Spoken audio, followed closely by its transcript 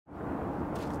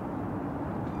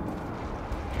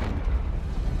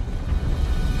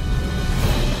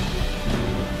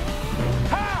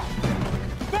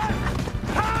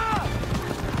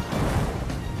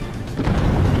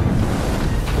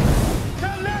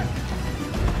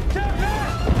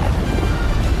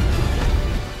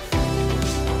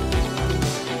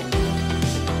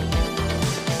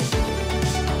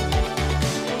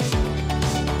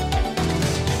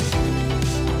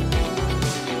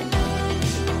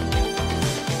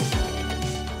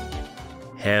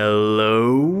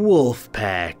Hello,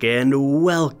 Wolfpack, and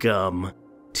welcome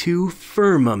to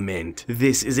Firmament.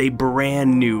 This is a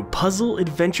brand new puzzle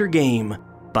adventure game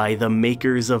by the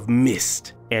makers of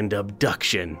Myst and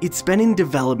Abduction. It's been in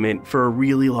development for a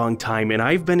really long time, and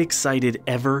I've been excited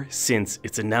ever since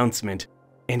its announcement.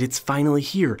 And it's finally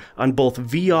here on both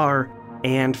VR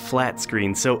and flat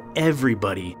screen, so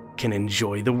everybody can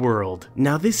enjoy the world.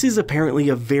 Now, this is apparently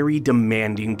a very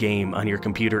demanding game on your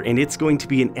computer, and it's going to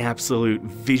be an absolute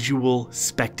visual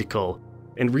spectacle.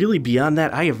 And really beyond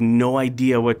that, I have no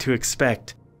idea what to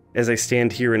expect as I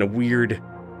stand here in a weird,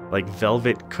 like,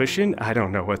 velvet cushion. I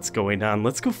don't know what's going on.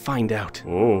 Let's go find out.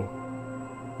 Oh.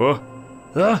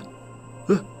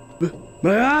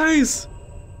 My eyes!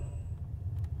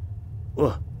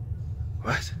 What?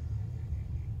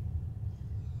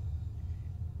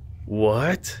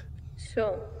 What?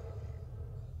 So,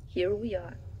 here we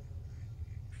are.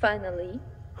 Finally.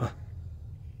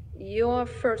 Your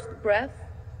first breath,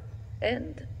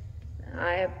 and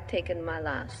I have taken my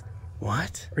last.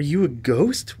 What? Are you a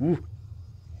ghost? Ooh.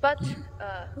 But,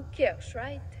 who cares,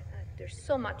 right? There's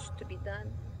so much to be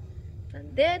done.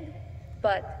 I'm dead,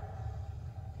 but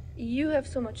you have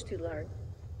so much to learn.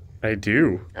 I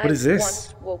do. What is this? I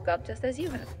once woke up just as you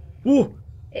have. Ooh.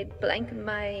 A blank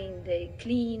mind, a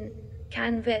clean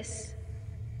canvas.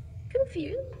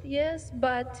 Confused, yes,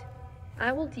 but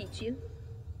I will teach you,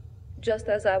 just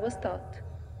as I was taught.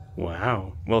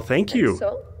 Wow. Well, thank you. And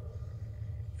so,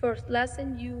 first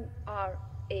lesson, you are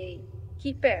a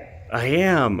keeper. I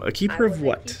am. A keeper of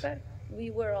what? Keeper.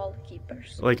 We were all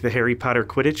keepers. Like the Harry Potter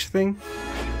Quidditch thing?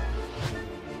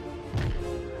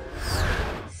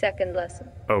 Second lesson.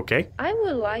 Okay. I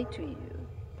will lie to you.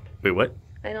 Wait, what?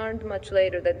 I learned much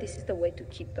later that this is the way to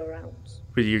keep the rounds.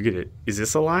 But you're gonna... Is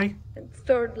this a lie? And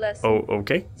third lesson. Oh,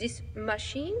 okay. This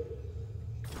machine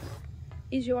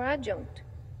is your adjunct.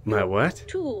 My what?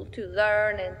 Tool to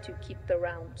learn and to keep the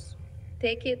rounds.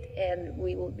 Take it and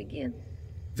we will begin.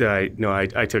 No,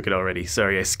 I took it already.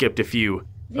 Sorry, I skipped a few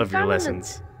of your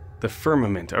lessons. The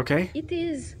Firmament, okay. It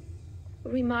is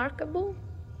remarkable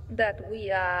that we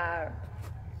are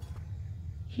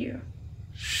here.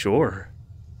 Sure.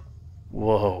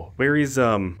 Whoa. Where is,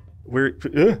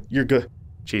 you're good.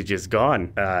 She's just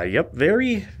gone. Yep,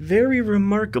 very, very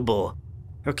remarkable.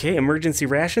 Okay, emergency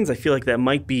rations. I feel like that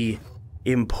might be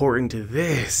important to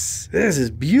this. This is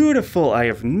beautiful. I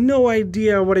have no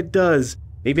idea what it does.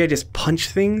 Maybe I just punch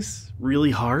things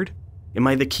really hard? Am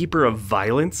I the keeper of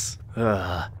violence?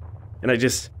 And I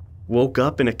just woke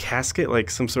up in a casket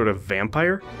like some sort of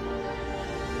vampire?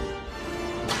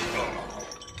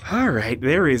 Alright,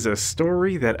 there is a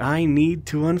story that I need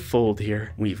to unfold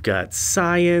here. We've got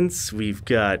science, we've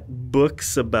got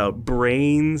books about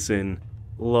brains and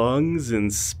lungs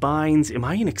and spines. Am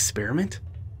I an experiment?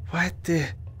 What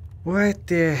the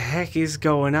heck is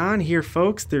going on here,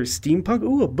 folks? There's steampunk.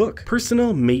 Ooh, a book.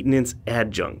 Personal maintenance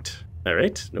adjunct.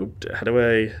 Alright, nope, how do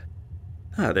I...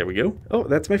 there we go. Oh,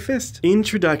 that's my fist.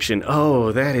 Introduction.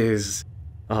 Oh, that is...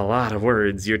 a lot of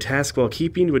words. Your task while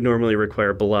keeping would normally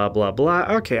require blah, blah, blah.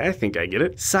 Okay, I think I get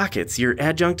it. Sockets. Your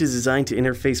adjunct is designed to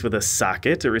interface with a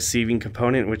socket, a receiving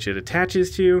component which it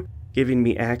attaches to, giving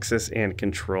me access and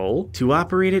control. To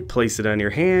operate it, place it on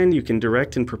your hand. You can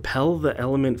direct and propel the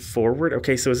element forward.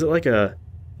 Okay, so is it like a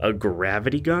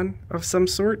gravity gun of some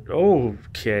sort?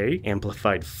 Okay.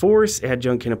 Amplified force.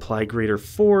 Adjunct can apply greater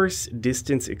force,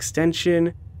 distance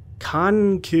extension,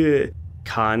 concatenated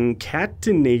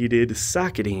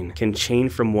socketing can chain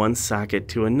from one socket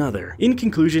to another. In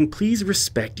conclusion, please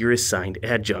respect your assigned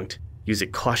adjunct. Use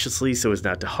it cautiously so as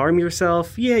not to harm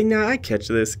yourself. Yeah, nah, I catch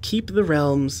this. Keep the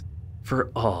realms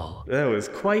for all. That was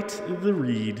quite the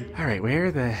read. Alright,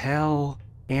 where the hell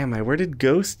am I? Where did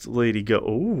Ghost Lady go?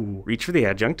 Oh, reach for the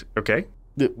adjunct. Okay.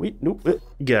 Wait, nope.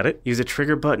 Got it. Use a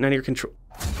trigger button on your control.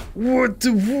 What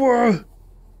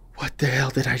the hell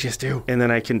did I just do? And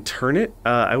then I can turn it.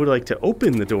 I would like to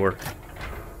open the door.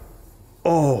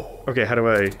 Oh. Okay, how do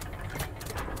I...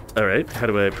 Alright, how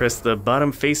do I press the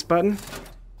bottom face button?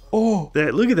 Oh,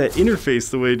 look at that interface,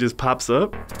 the way it just pops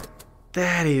up.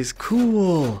 That is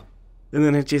cool. And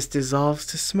then it just dissolves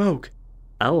to smoke.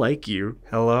 I like you.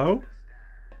 Hello?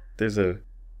 There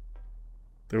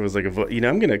was like a voice. You know,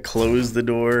 I'm gonna close the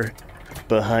door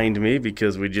behind me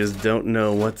because we just don't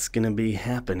know what's gonna be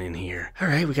happening here.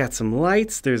 Alright, we got some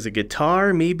lights, there's a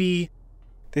guitar, maybe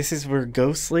this is where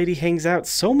Ghost Lady hangs out.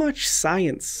 So much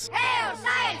science. Hail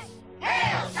science!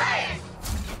 Hail science!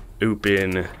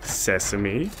 Open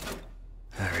sesame.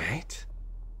 Alright.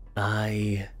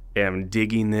 I am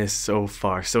digging this so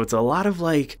far. So it's a lot of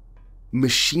like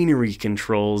machinery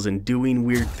controls and doing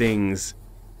weird things.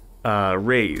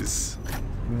 Raise.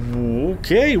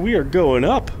 Okay, we are going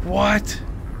up. What?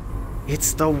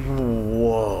 It's the...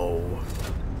 Whoa.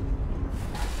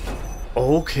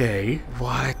 Okay.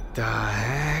 What the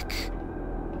heck?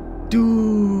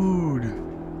 Dude.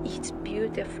 It's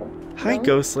beautiful. Hi, no?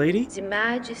 ghost lady. The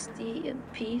majesty and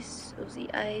peace of the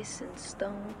ice and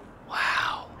stone.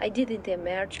 Wow. I didn't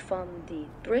emerge from the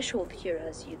threshold here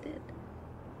as you did.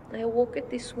 I awoke at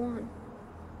this one.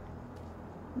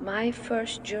 My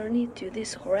first journey to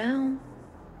this realm.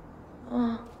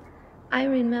 Oh, I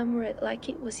remember it like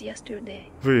it was yesterday.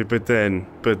 Wait, but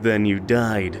then you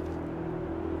died.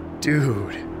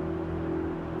 Dude.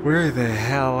 Where the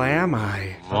hell am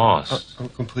I? Lost. I'm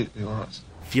completely lost.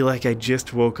 Feel like I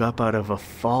just woke up out of a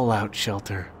fallout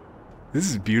shelter. This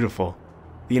is beautiful.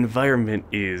 The environment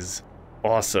is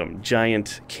awesome.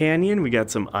 Giant canyon, we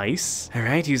got some ice. All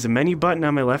right, use the menu button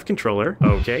on my left controller.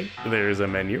 Okay, there's a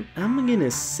menu. I'm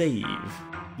gonna save.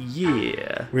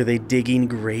 Yeah. Were they digging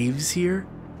graves here?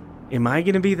 Am I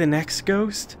gonna be the next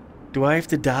ghost? Do I have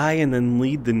to die and then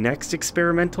lead the next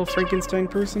experimental Frankenstein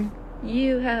person?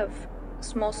 You have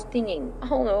small stinging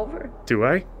all over. Do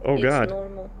I? Oh God. It's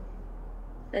normal.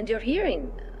 And your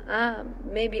hearing,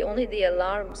 maybe only the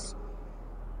alarms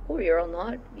or your own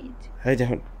heartbeat. I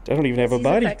don't even have a These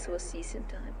body. effects will cease in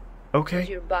time. Okay. As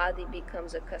your body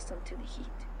becomes accustomed to the heat.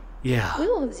 Yeah. We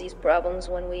will have these problems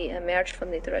when we emerge from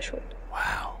the threshold.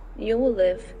 Wow. You will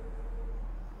live.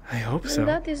 I hope And so.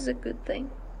 that is a good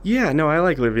thing. Yeah, no, I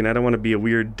like living. I don't want to be a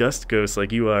weird dust ghost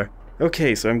like you are.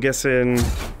 Okay, so I'm guessing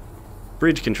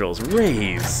bridge controls.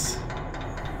 Raise.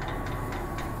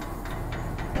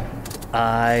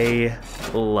 I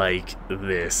like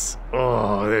this.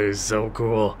 Oh, that is so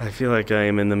cool. I feel like I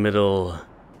am in the middle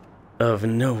of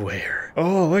nowhere.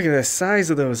 Oh, look at the size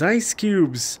of those ice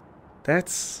cubes.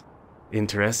 That's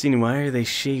interesting. Why are they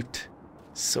shaped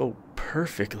so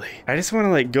perfectly? I just want to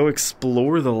like go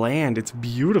explore the land. It's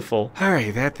beautiful. All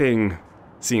right, that thing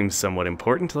seems somewhat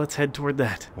important. Let's head toward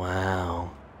that.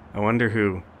 Wow. I wonder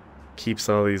who keeps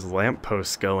all these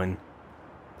lampposts going.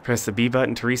 Press the B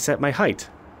button to reset my height.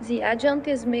 The adjunct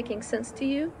is making sense to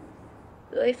you?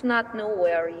 If not, no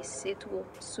worries. It will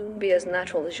soon be as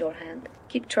natural as your hand.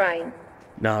 Keep trying.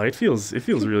 No, it feels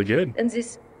really good. And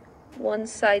this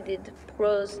one-sided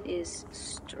prose is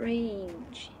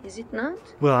strange, is it not?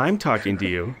 Well, I'm talking to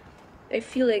you. I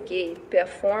feel like a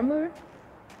performer.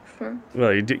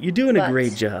 Well, you're doing a But-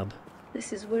 great job.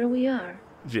 This is where we are.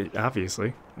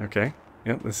 Obviously. Okay.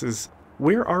 Yep, this is...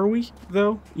 Where are we,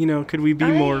 though? You know, could we be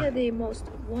I more... had a most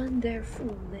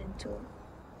wonderful mentor.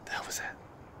 That was it.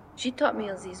 She taught me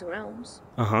of these realms.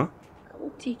 Uh-huh. I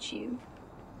will teach you.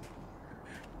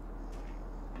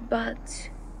 But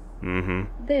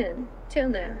Mm-hmm. then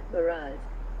Turner arrived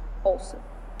also.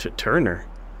 Turner.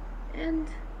 And,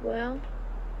 well,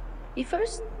 he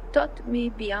first taught me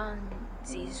beyond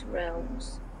these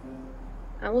realms.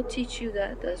 I will teach you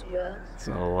that as well. It's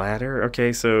a ladder.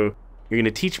 Okay, so you're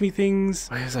gonna teach me things.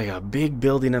 Oh, there's like a big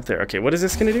building up there. Okay, what is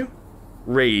this gonna do?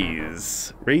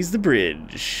 Raise. Raise the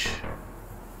bridge.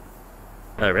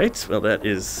 All right, well that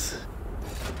is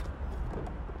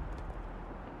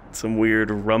some weird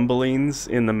rumblings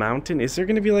in the mountain. Is there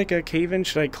gonna be like a cave-in?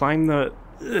 Should I climb the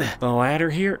ladder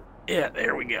here? Yeah,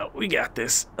 there we go. We got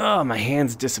this. Oh, my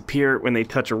hands disappear when they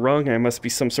touch a rung. I must be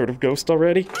some sort of ghost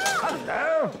already.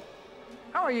 Hello.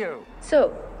 How are you?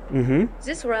 So, Mm-hmm.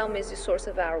 this realm is the source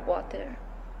of our water.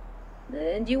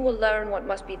 And you will learn what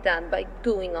must be done by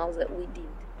doing all that we did.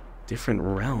 Different I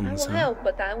realms, will huh? help,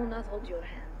 but I will not hold your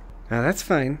hand. Ah, that's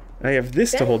fine. I have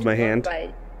this to Better hold my work hand.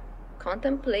 By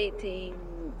contemplating,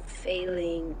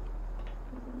 failing,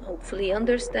 hopefully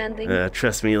understanding.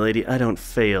 Trust me, lady, I don't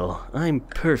fail. I'm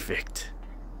perfect.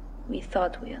 We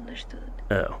thought we understood.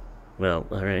 Oh, well,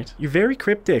 all right. You're very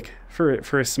cryptic for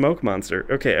a smoke monster.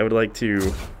 Okay, I would like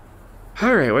to...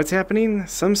 All right, what's happening?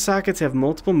 Some sockets have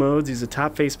multiple modes. Use the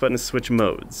top face button to switch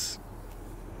modes.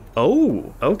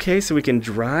 Oh, okay, so we can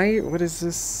dry... What is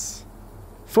this?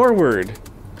 Forward.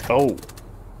 Oh.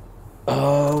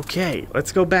 Okay,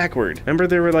 let's go backward. Remember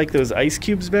there were like those ice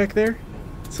cubes back there?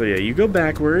 So yeah, you go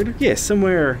backward. Yeah,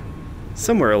 somewhere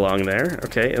along there.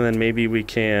 Okay, and then maybe we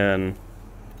can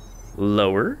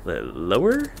lower.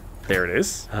 Lower? There it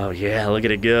is. Oh yeah, look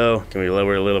at it go. Can we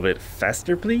lower a little bit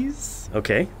faster, please?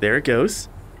 Okay, there it goes.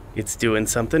 It's doing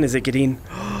something. Is it getting...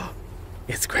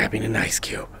 It's grabbing an ice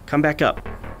cube. Come back up.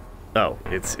 Oh,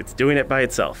 it's doing it by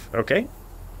itself. Okay,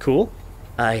 cool.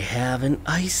 I have an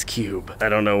ice cube. I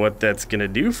don't know what that's gonna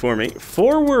do for me.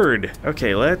 Forward!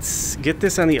 Okay, let's get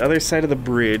this on the other side of the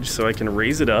bridge so I can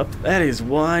raise it up. That is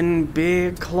one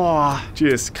big claw.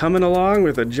 Just coming along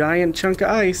with a giant chunk of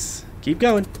ice. Keep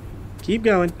going. Keep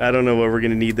going. I don't know what we're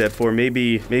gonna need that for.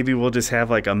 Maybe we'll just have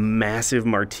like a massive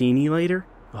martini later.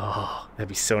 Oh, that'd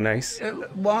be so nice.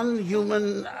 One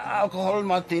human alcohol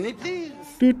martini, please.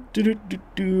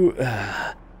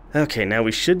 Okay, now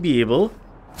we should be able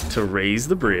to raise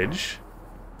the bridge.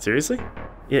 Seriously?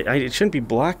 Yeah, it shouldn't be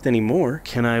blocked anymore.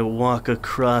 Can I walk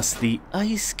across the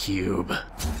ice cube?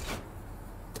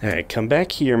 All right, come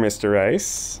back here, Mr.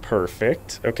 Ice.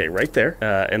 Perfect. Okay, right there.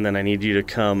 And then I need you to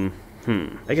come,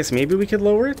 I guess maybe we could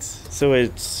lower it? So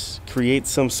it creates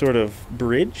some sort of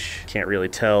bridge. Can't really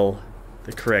tell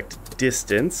the correct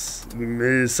distance.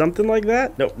 Something like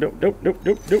that? Nope.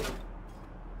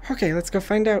 Okay, let's go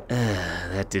find out.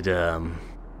 That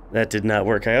did not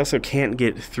work. I also can't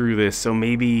get through this, so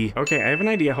maybe... Okay, I have an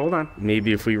idea, hold on.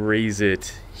 Maybe if we raise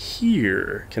it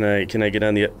here. Can I get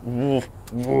on the... Whoa.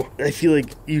 I feel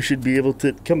like you should be able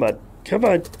to... Come on.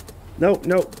 No,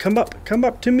 come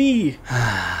up to me.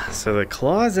 So the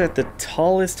claw's at the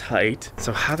tallest height.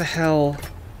 So how the hell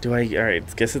do I...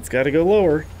 Alright, guess it's gotta go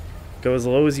lower. Go as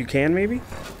low as you can, maybe?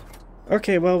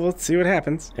 Okay, well, let's see what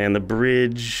happens. And the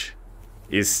bridge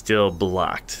is still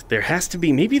blocked. There has to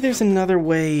be... Maybe there's another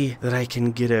way that I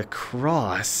can get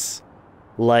across.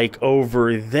 Like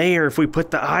over there, if we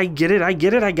put the... I get it, I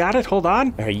got it, hold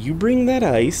on. Alright, you bring that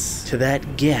ice to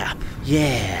that gap.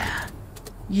 Yeah,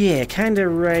 kinda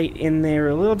right in there,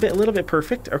 a little bit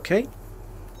perfect, okay.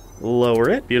 Lower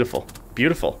it, beautiful.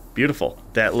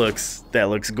 That looks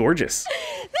gorgeous.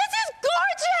 This is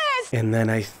gorgeous! And then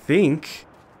I think,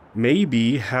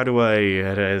 maybe,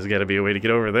 there's gotta be a way to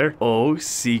get over there. Oh,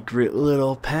 secret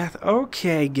little path.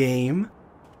 Okay, game.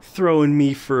 Throwing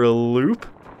me for a loop.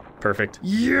 Perfect.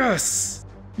 Yes!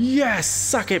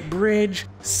 Suck it, bridge.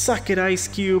 Suck it, ice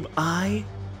cube. I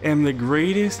am the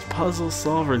greatest puzzle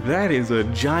solver. That is a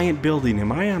giant building.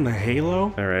 Am I on the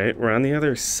halo? All right, we're on the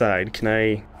other side. Can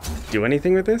I do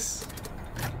anything with this?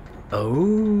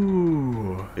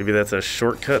 Oh, maybe that's a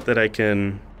shortcut that I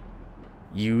can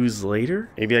use later?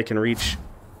 Maybe I can reach...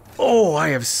 Oh, I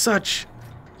have such...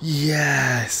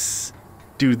 Yes!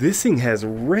 Dude, this thing has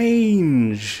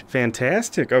range!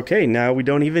 Fantastic. Okay, now we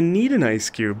don't even need an ice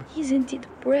cube. Isn't it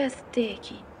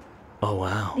breathtaking? Oh,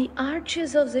 wow. The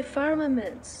arches of the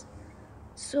firmaments.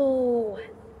 So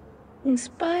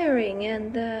inspiring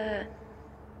and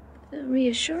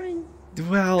reassuring.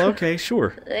 Well, okay,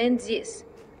 sure. And this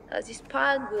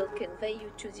path will convey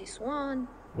you to the swan.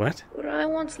 What? Where I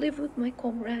once lived with my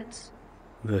comrades.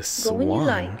 The swan? Go when you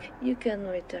like, you can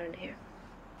return here.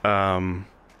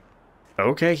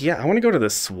 Okay, yeah, I want to go to the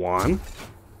swan.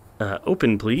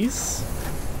 Open, please.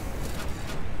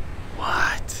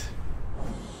 What?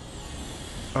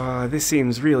 This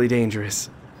seems really dangerous.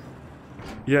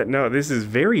 Yeah, no, this is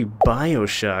very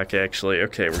BioShock, actually.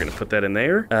 Okay, we're gonna put that in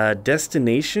there.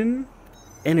 Destination,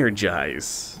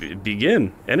 energize.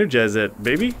 Begin. Energize it,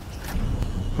 baby.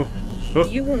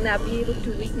 You will not be able to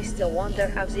witness the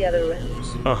wonder of the other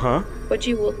realms. Uh-huh. But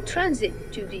you will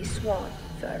transit to the swan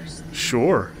first.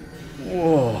 Sure.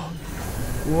 Whoa.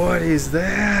 What is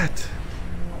that?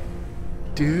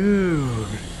 Dude.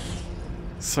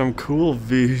 Some cool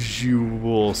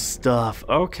visual stuff.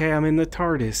 Okay, I'm in the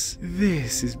TARDIS.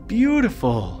 This is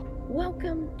beautiful.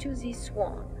 Welcome to the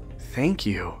swan. Thank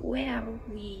you. Where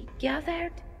we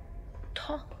gathered,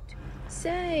 talked,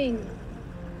 sang,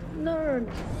 learned,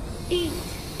 ate,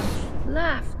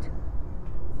 laughed,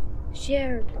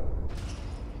 shared.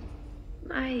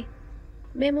 My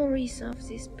memories of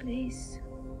this place,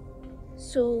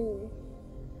 so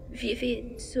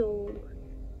vivid, so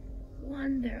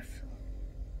wonderful,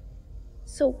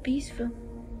 so peaceful,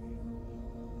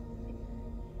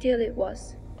 till it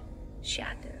was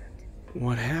shattered.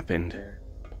 What happened?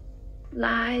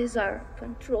 Lies are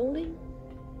controlling,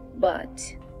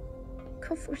 but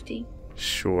comforting.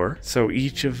 Sure. So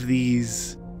each of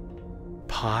these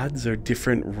pods are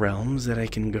different realms that I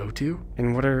can go to?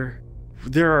 And what are...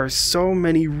 There are so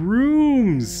many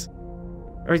rooms!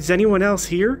 Or is anyone else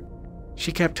here?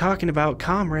 She kept talking about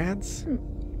comrades.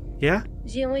 Yeah?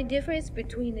 The only difference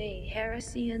between a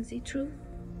heresy and the truth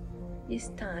is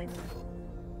time.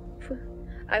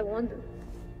 I wonder,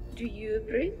 do you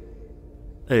agree?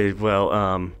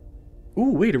 Ooh,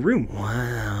 wait, a room.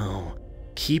 Wow.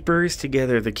 Keepers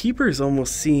together. The keepers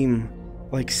almost seem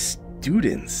like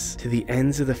students. To the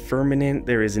ends of the firmament,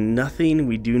 there is nothing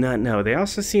we do not know. They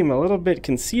also seem a little bit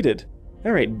conceited.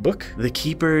 All right, book. The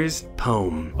Keeper's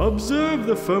Poem. Observe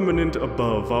the firmament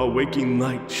above. Our waking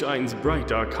light shines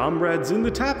bright. Our comrades in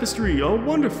the tapestry. A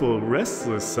wonderful,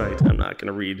 restless sight. I'm not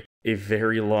gonna read a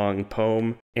very long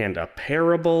poem and a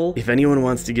parable. If anyone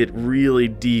wants to get really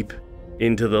deep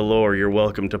into the lore, you're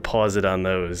welcome to pause it on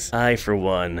those. I, for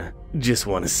one, just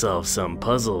want to solve some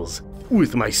puzzles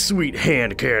with my sweet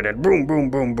hand cannon. Boom, boom,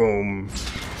 boom, boom.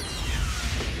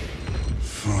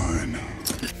 Fine.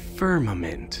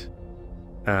 Firmament.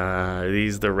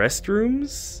 These the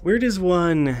restrooms? Where does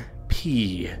one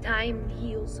pee? Time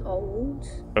heals all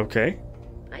wounds. Okay.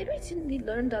 I recently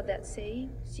learned of that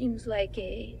saying. Seems like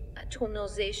a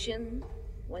tonalization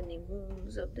when the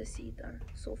wounds of the seed are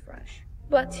so fresh.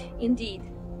 But indeed,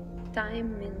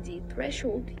 time in the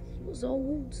threshold heals all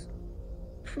wounds.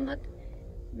 What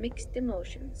mixed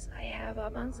emotions I have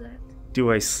about that.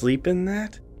 Do I sleep in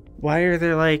that? Why are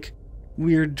there like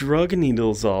weird drug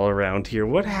needles all around here?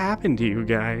 What happened to you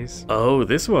guys? Oh,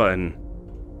 this one.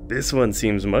 This one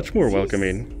seems much more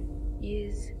welcoming.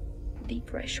 Is the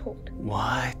threshold.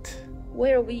 What?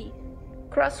 Where we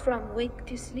cross from wake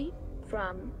to sleep,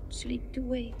 from sleep to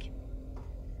wake.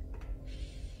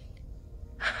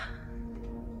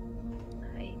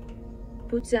 I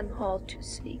put them all to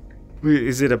sleep. Wait,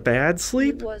 is it a bad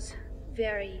sleep? It was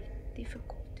very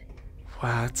difficult.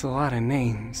 Wow, that's a lot of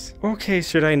names. Okay,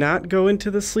 should I not go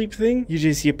into the sleep thing?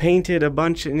 You painted a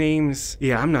bunch of names.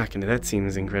 Yeah, I'm not gonna, that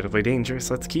seems incredibly dangerous.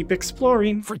 Let's keep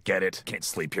exploring. Forget it. Can't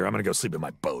sleep here. I'm gonna go sleep in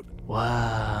my boat.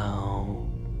 Wow.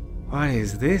 What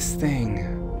is this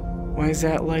thing? Why is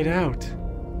that light out?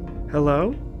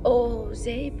 Hello? Oh,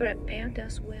 they prepared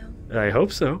us well. I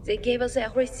hope so. They gave us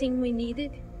everything we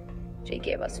needed. They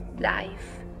gave us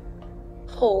life,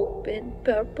 hope, and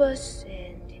purpose,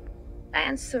 and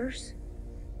answers.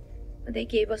 They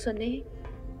gave us a name,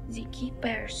 the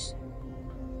Keepers.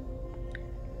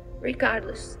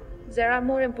 Regardless, there are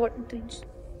more important things.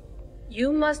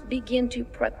 You must begin to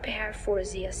prepare for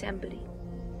the assembly.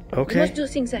 Okay. You must do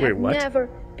things that Wait, have what? never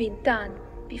been done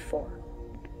before.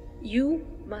 You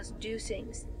must do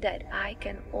things that I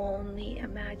can only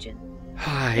imagine.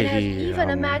 And have even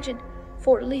imagined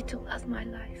for little of my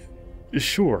life.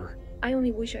 Sure. I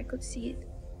only wish I could see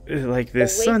it. Like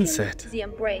this Awaken sunset. the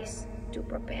embrace to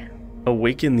prepare.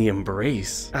 Awaken the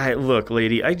embrace. Look,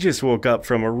 lady, I just woke up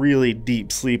from a really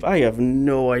deep sleep. I have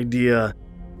no idea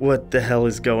what the hell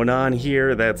is going on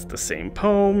here. That's the same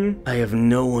poem. I have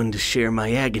no one to share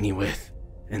my agony with,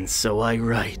 and so I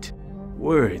write.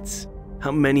 Words.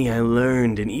 How many I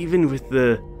learned, and even with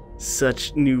the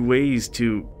such new ways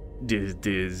to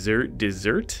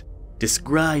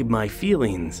describe my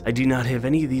feelings, I do not have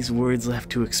any of these words left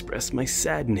to express my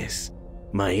sadness,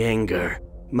 my anger,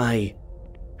 my...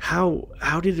 How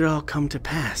did it all come to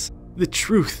pass? The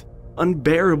truth,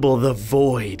 unbearable, the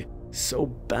void, so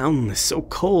boundless, so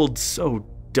cold, so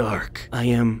dark. I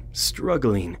am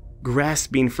struggling,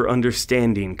 grasping for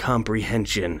understanding,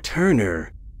 comprehension.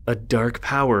 Turner, a dark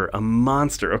power, a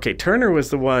monster. Okay, Turner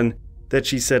was the one that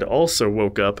she said also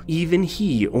woke up. Even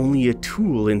he, only a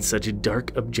tool in such a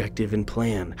dark objective and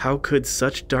plan. How could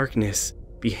such darkness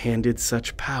be handed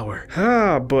such power?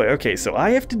 Ah, boy. Okay, so I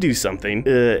have to do something,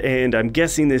 and I'm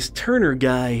guessing this Turner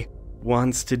guy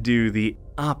wants to do the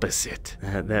opposite.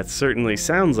 That certainly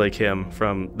sounds like him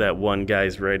from that one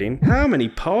guy's writing. How many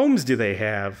poems do they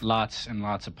have? Lots and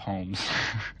lots of poems.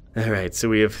 All right, so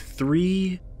we have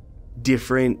 3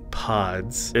 different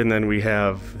pods, and then we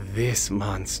have this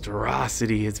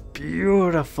monstrosity. It's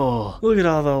beautiful. Look at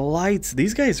all the lights.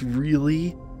 These guys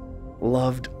really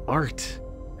loved art.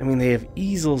 I mean, they have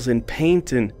easels and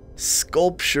paint and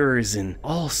sculptures and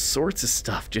all sorts of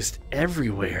stuff just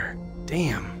everywhere.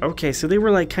 Damn. Okay, so they were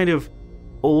like kind of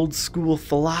old school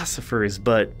philosophers,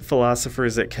 but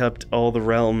philosophers that kept all the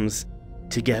realms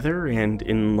together and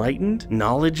enlightened,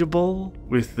 knowledgeable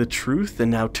with the truth. And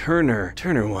now Turner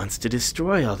wants to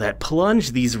destroy all that,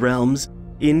 plunge these realms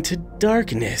into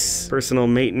darkness. Personal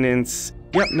maintenance.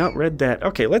 Yep, not read that.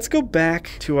 Okay, let's go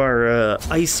back to our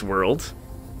ice world.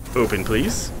 Open,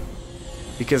 please.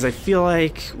 Because I feel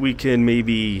like we can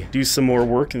maybe do some more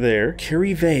work there.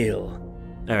 Curie Vale.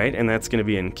 All right, and that's gonna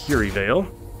be in Curie Vale.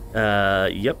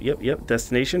 Yep.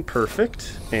 Destination,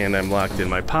 perfect. And I'm locked in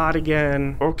my pod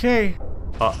again. Okay,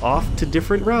 off to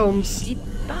different realms. The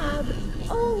pod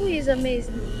always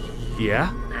amazed me.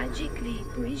 Yeah? Magically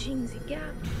bridging the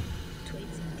gap between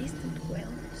the distant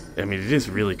realms. I mean, it is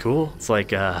really cool. It's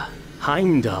like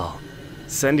Heimdall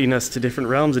sending us to different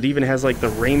realms. It even has like the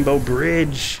rainbow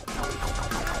bridge.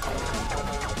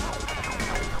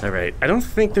 All right, I don't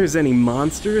think there's any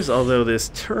monsters, although this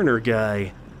Turner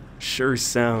guy sure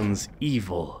sounds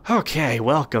evil. Okay,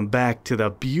 welcome back to the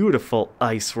beautiful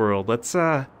ice world. Let's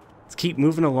keep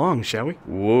moving along, shall we?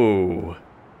 Whoa,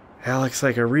 that looks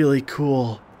like a really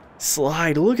cool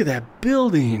slide. Look at that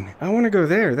building. I want to go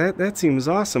there. That seems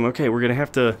awesome. Okay, we're gonna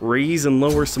have to raise and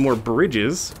lower some more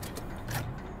bridges.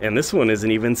 And this one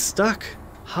isn't even stuck.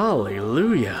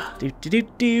 Hallelujah.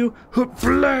 Do-do-do-do.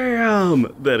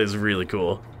 Blam! That is really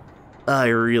cool. I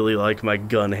really like my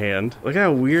gun hand. Look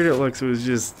how weird it looks. It was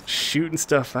just shooting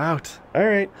stuff out. All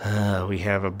right. We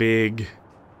have a big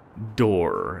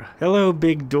door. Hello,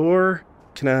 big door.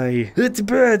 Can I...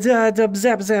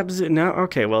 No?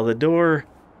 Okay, well, the door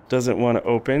doesn't want to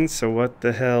open, so what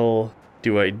the hell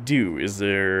do I do? Is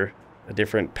there a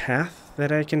different path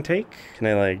that I can take? Can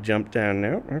I, like, jump down?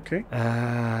 No? Okay.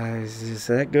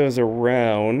 So that goes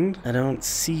around. I don't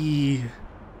see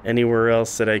anywhere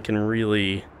else that I can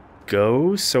really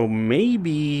go, so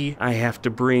maybe I have to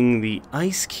bring the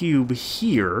ice cube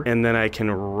here, and then I can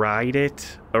ride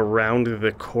it around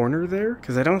the corner there,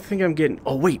 because I don't think I'm getting...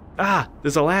 Oh, wait.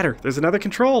 There's a ladder. There's another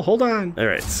control. Hold on. All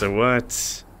right, so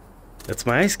what... That's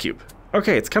my ice cube.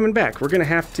 Okay, it's coming back. We're gonna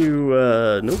have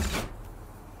to, nope.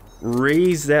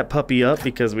 Raise that puppy up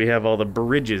because we have all the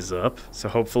bridges up. So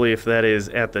hopefully if that is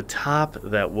at the top,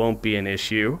 that won't be an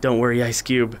issue. Don't worry, Ice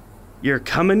Cube. You're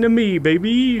coming to me,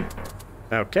 baby.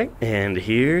 Okay, and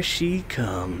here she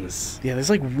comes. Yeah,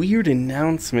 there's like weird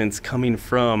announcements coming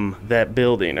from that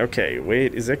building. Okay,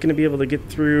 wait, is that gonna be able to get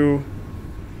through?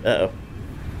 Uh-oh.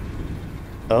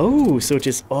 Oh, so it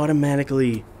just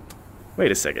automatically...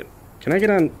 Wait a second. Can I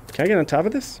get on top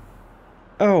of this?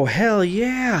 Oh, hell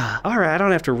yeah. All right, I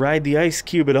don't have to ride the ice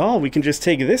cube at all. We can just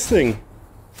take this thing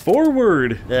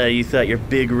forward. You thought your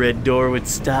big red door would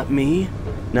stop me?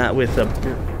 Not with a...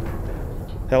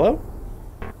 Hello?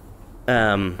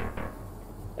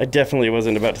 I definitely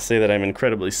wasn't about to say that I'm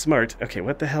incredibly smart. Okay,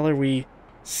 what the hell are we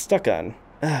stuck on?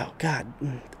 Oh, God.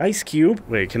 Ice cube.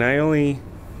 Wait, can I only...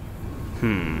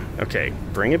 Okay,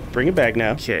 bring it back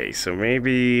now. Okay, so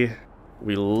maybe...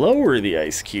 We lower the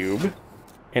ice cube,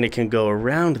 and it can go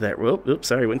around that rope. Oops,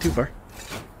 sorry, went too far.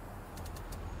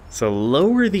 So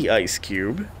lower the ice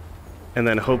cube, and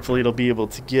then hopefully it'll be able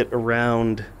to get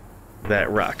around that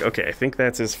rock. Okay, I think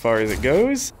that's as far as it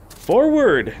goes.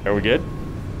 Forward! Are we good?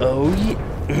 Oh,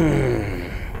 yeah.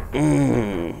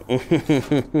 What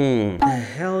the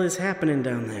hell is happening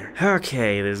down there?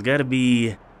 Okay, there's gotta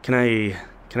be... Can I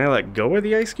let go of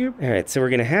the ice cube? All right, so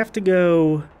we're gonna have to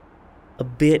go a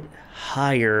bit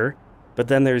higher, but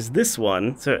then there's this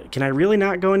one. So can I really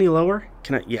not go any lower?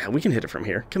 Can I? Yeah, we can hit it from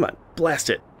here. Come on, blast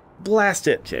it. Blast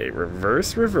it. Okay,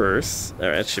 reverse, reverse. All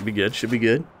right, should be good, should be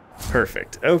good.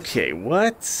 Perfect. Okay,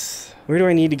 what? Where do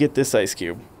I need to get this ice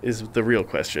cube is the real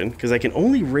question, because I can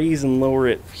only raise and lower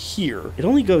it here. It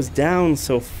only goes down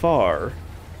so far,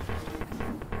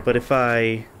 but if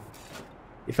I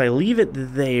leave it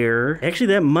there, actually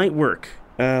that might work.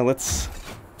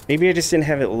 Maybe I just didn't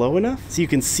have it low enough? So you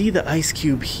can see the ice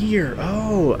cube here.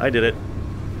 Oh, I did it.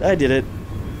 I did it.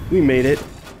 We made it.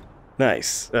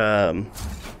 Nice.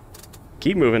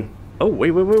 Keep moving. Oh,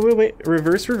 wait.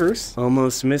 Reverse, reverse.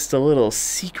 Almost missed a little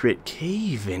secret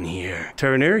cave in here.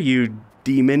 Turner, you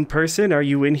demon person, are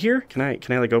you in here? Can I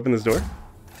like open this door?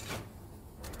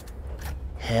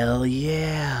 Hell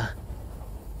yeah.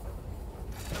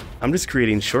 I'm just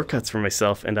creating shortcuts for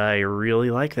myself, and I really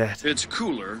like that. It's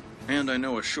cooler. And I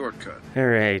know a shortcut.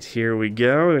 Alright, here we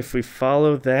go. If we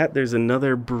follow that, there's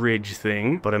another bridge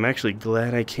thing. But I'm actually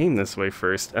glad I came this way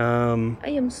first. I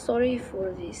am sorry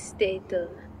for the state of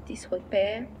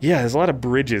disrepair. Yeah, there's a lot of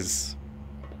bridges.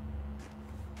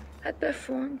 I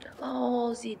performed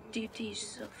all the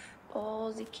duties of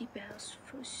all the keepers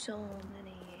for so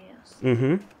many years.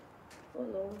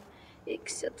 Alone,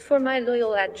 except for my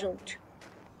loyal adjunct.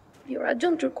 Your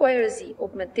adjunct requires the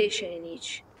augmentation in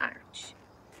each arch.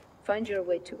 Find your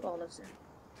way to all of them.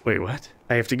 Wait, what?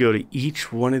 I have to go to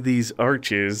each one of these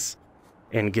arches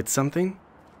and get something?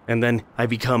 And then I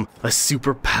become a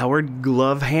super-powered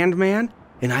glove hand man?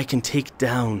 And I can take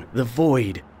down the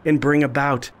void and bring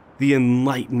about the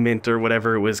enlightenment or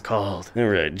whatever it was called.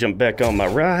 Alright, jump back on my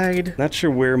ride. Not sure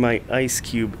where my ice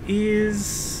cube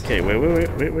is. Okay, wait.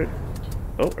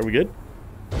 Oh, are we good?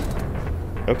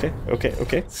 Okay.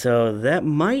 So that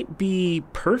might be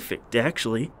perfect,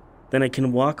 actually. Then I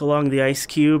can walk along the ice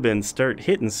cube and start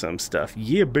hitting some stuff.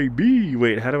 Yeah, baby.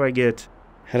 Wait, how do I get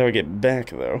back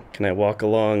though? Can I walk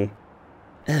along?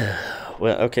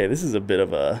 Well, okay, this is a bit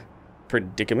of a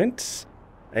predicament.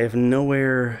 I have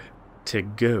nowhere to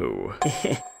go.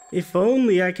 If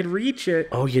only I could reach it.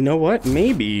 Oh, you know what?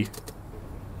 Maybe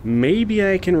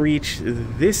I can reach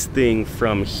this thing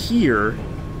from here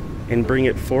and bring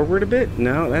it forward a bit.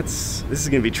 No, this is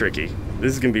gonna be tricky.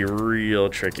 This is gonna be real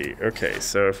tricky. Okay,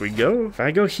 so if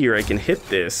I go here, I can hit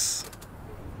this,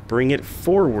 bring it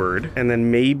forward, and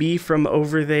then maybe from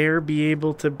over there be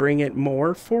able to bring it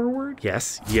more forward?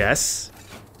 Yes.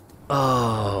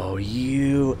 Oh,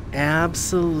 you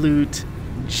absolute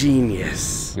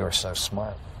Genius. You're so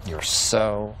smart. You're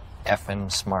so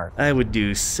effing smart. I would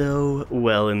do so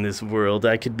well in this world.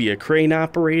 I could be a crane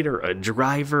operator, a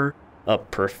driver, a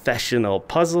professional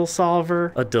puzzle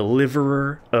solver, a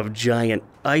deliverer of giant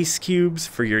ice cubes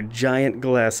for your giant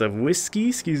glass of whiskey.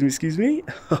 Excuse me.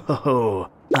 Oh,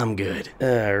 I'm good.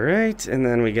 All right, and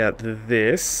then we got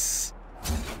this,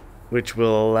 which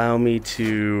will allow me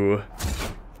to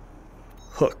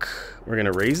hook. We're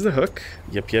gonna raise the hook.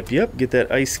 Yep. Get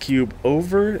that ice cube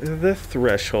over the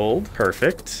threshold.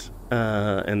 Perfect.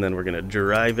 And then we're gonna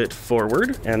drive it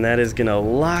forward, and that is gonna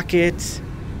lock it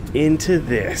into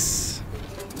this.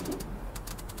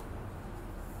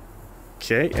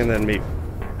 Okay, and then maybe,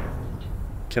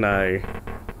 can I,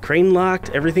 crane locked,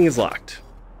 everything is locked.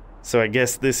 So I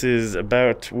guess this is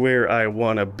about where I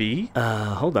wanna be.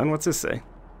 Hold on, what's this say?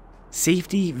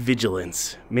 Safety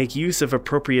vigilance. Make use of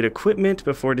appropriate equipment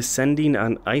before descending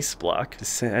on ice block.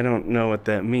 I don't know what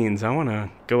that means. I wanna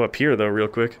go up here though real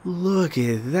quick. Look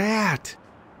at that.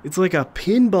 It's like a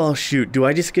pinball shoot. Do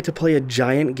I just get to play a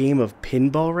giant game of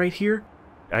pinball right here?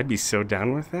 I'd be so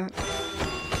down with that.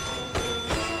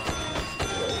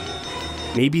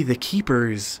 Maybe the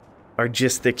keepers are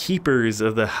just the keepers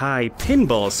of the high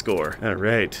pinball score. All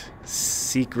right,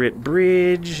 secret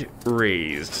bridge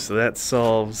raised. So that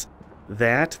solves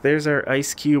that. There's our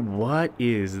ice cube. What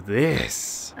is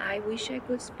this? I wish I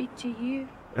could speak to you.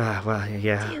 Well,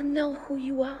 yeah. Do you know who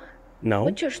you are? No.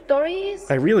 What your story is?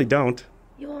 I really don't.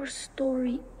 Your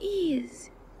story is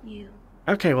you.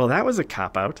 Okay, well that was a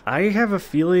cop-out. I have a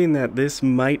feeling that this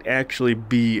might actually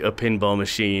be a pinball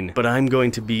machine, but I'm going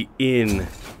to be in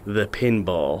the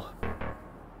pinball.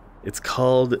 It's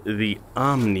called the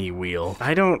Omni Wheel.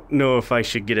 I don't know if I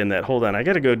should get in that. Hold on, I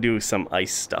gotta go do some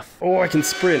ice stuff. Oh, I can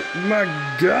sprint. My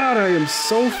God, I am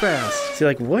so fast. See,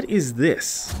 like, what is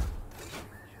this?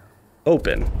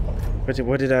 Open.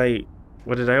 What did I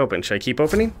open? Should I keep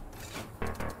opening?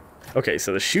 Okay,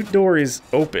 so the chute door is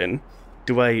open.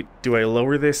 Do I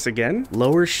lower this again?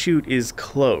 Lower chute is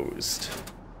closed.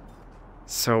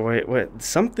 So wait, what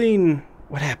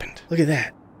happened? Look at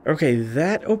that. Okay,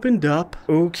 that opened up.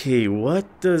 Okay, what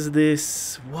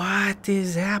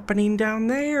is happening down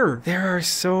there? There are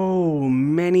so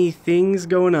many things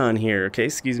going on here. Okay,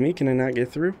 excuse me, can I not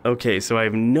get through? Okay, so I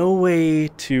have no way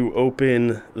to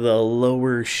open the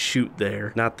lower chute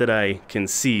there. Not that I can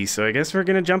see, so I guess we're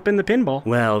gonna jump in the pinball.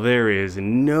 Well, there is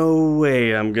no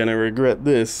way I'm gonna regret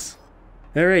this.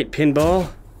 All right,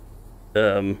 pinball.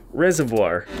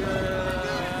 Reservoir.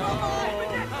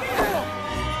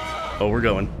 Oh, we're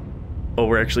going. Oh,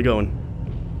 we're actually going.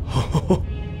 Oh,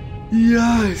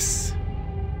 yes!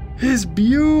 It's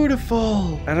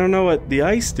beautiful! I don't know what the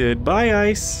ice did. Bye,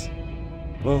 ice!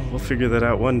 Well, we'll figure that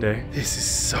out one day. This is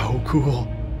so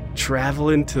cool.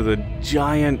 Traveling to the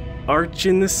giant arch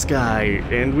in the sky,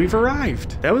 and we've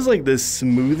arrived. That was like the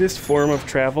smoothest form of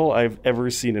travel I've ever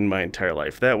seen in my entire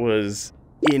life. That was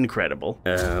incredible.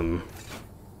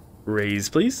 Raise,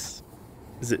 please.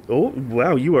 Is it? Oh,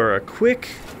 wow, you are a quick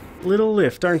little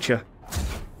lift, aren't you?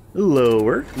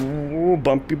 Lower. Ooh,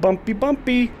 bumpy, bumpy,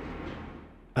 bumpy.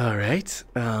 All right.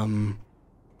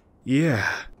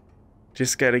 Yeah.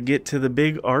 Just gotta get to the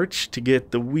big arch to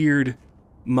get the weird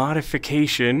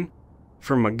modification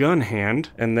for my gun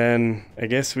hand, and then I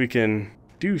guess we can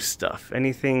do stuff.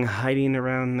 Anything hiding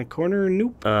around the corner?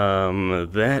 Nope.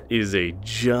 That is a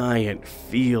giant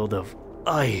field of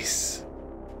ice.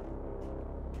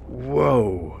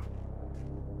 Whoa.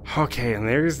 Okay, and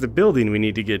there's the building we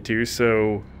need to get to,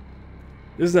 so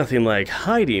there's nothing like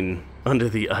hiding under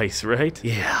the ice, right?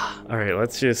 Yeah. All right,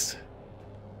 let's just...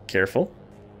 Careful.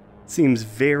 Seems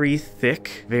very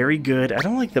thick, very good. I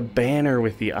don't like the banner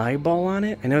with the eyeball on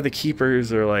it. I know the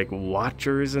keepers are like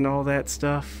watchers and all that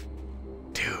stuff.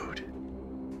 Dude,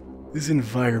 this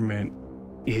environment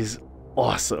is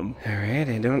awesome. All right,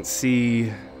 I don't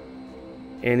see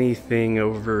anything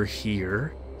over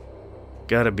here.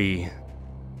 Gotta be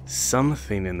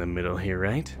something in the middle here,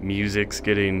 right? Music's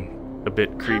getting a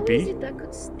bit creepy. How is it I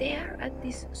could stare at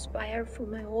this spire for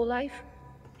my whole life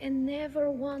and never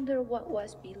wonder what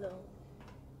was below?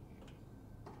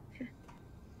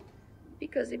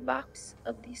 Because a box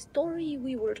of the story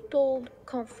we were told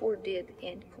comforted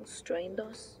and constrained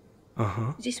us.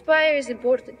 Uh-huh. The spire is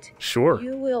important. Sure.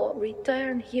 You will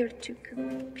return here to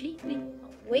completely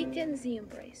awaken the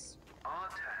embrace.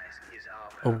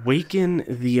 Awaken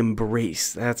the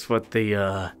embrace. That's what they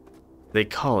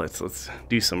call it. So let's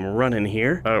do some running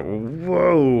here.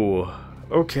 Whoa.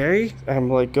 Okay. I'm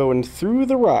like going through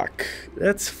the rock.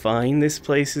 That's fine. This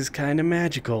place is kind of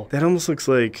magical. That almost looks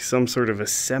like some sort of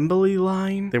assembly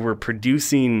line. They were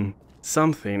producing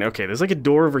something. Okay, there's like a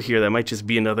door over here that might just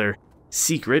be another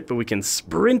secret, but we can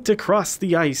sprint across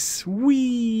the ice.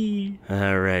 Whee!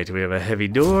 Alright, we have a heavy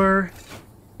door.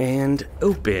 And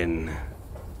open.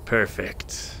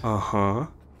 Perfect. Uh-huh.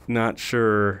 Not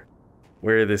sure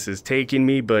where this is taking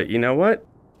me, but you know what?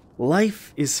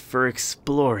 Life is for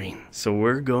exploring. So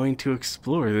we're going to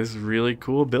explore this really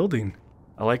cool building.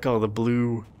 I like all the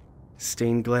blue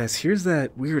stained glass. Here's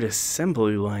that weird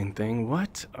assembly line thing.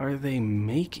 What are they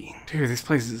making? Dude, this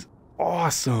place is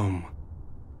awesome.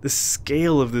 The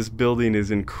scale of this building is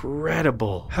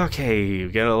incredible. Okay,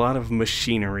 we got a lot of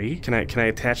machinery. Can I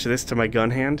attach this to my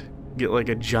gun hand? Get like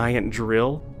a giant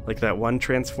drill, like that one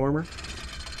transformer?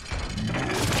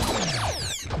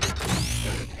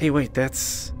 Hey, wait,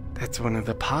 that's one of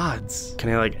the pods.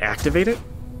 Can I like activate it?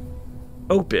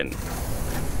 Open.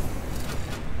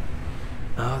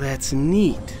 Oh, that's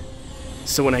neat.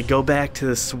 So when I go back to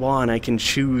the Swan, I can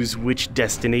choose which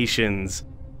destinations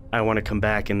I want to come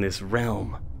back in this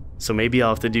realm. So maybe I'll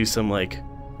have to do some like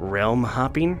realm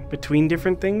hopping between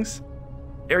different things.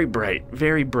 Very bright,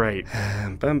 very bright.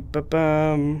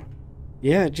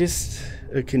 Yeah, just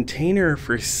a container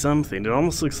for something. It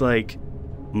almost looks like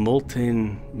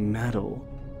molten metal.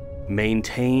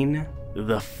 Maintain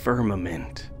the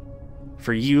firmament.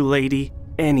 For you, lady,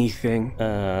 anything.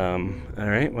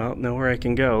 Alright, well, know where I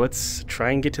can go. Let's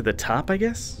try and get to the top, I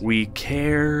guess? We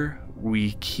care,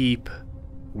 we keep,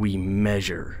 we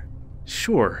measure.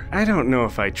 Sure, I don't know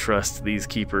if I trust these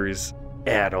keepers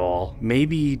at all.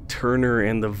 Maybe Turner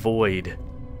and the Void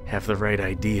have the right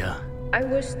idea. I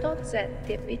was taught that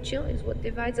temperature is what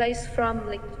divides ice from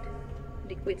liquid.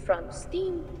 Liquid from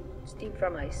steam, steam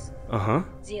from ice. Uh-huh.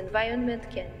 The environment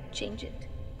can change it.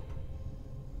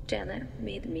 Jana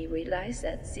made me realize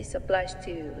that this applies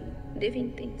to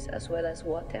living things as well as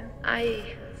water. I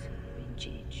have been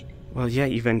changed. Well, yeah,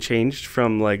 even changed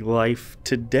from, like, life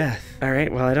to death.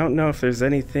 Alright, well, I don't know if there's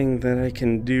anything that I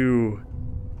can do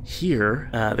here.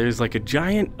 There's, like, a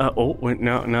giant... oh, wait,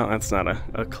 no, that's not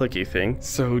a clicky thing.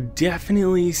 So,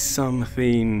 definitely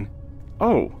something...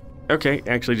 Oh, okay,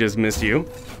 actually just missed you.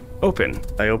 Open.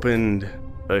 I opened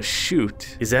a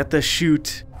chute. Is that the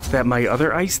chute that my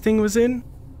other ice thing was in?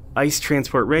 Ice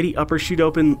transport ready, upper chute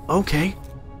open. Okay,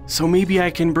 so maybe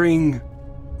I can bring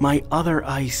my other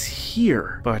ice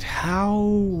here. But how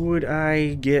would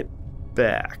I get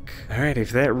back? Alright, if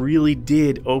that really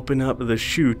did open up the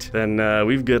chute, then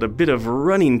we've got a bit of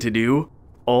running to do.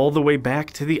 All the way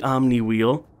back to the Omni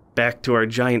wheel, back to our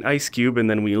giant ice cube, and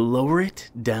then we lower it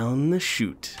down the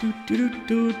chute.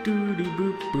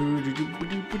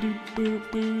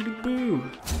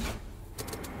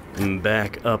 And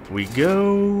back up we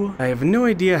go. I have no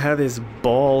idea how this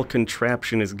ball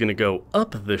contraption is gonna go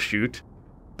up the chute,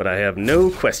 but I have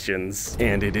no questions,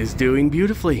 and it is doing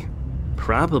beautifully.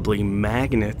 Probably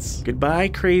magnets. Goodbye,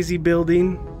 crazy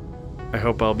building. I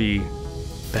hope I'll be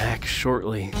back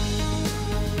shortly.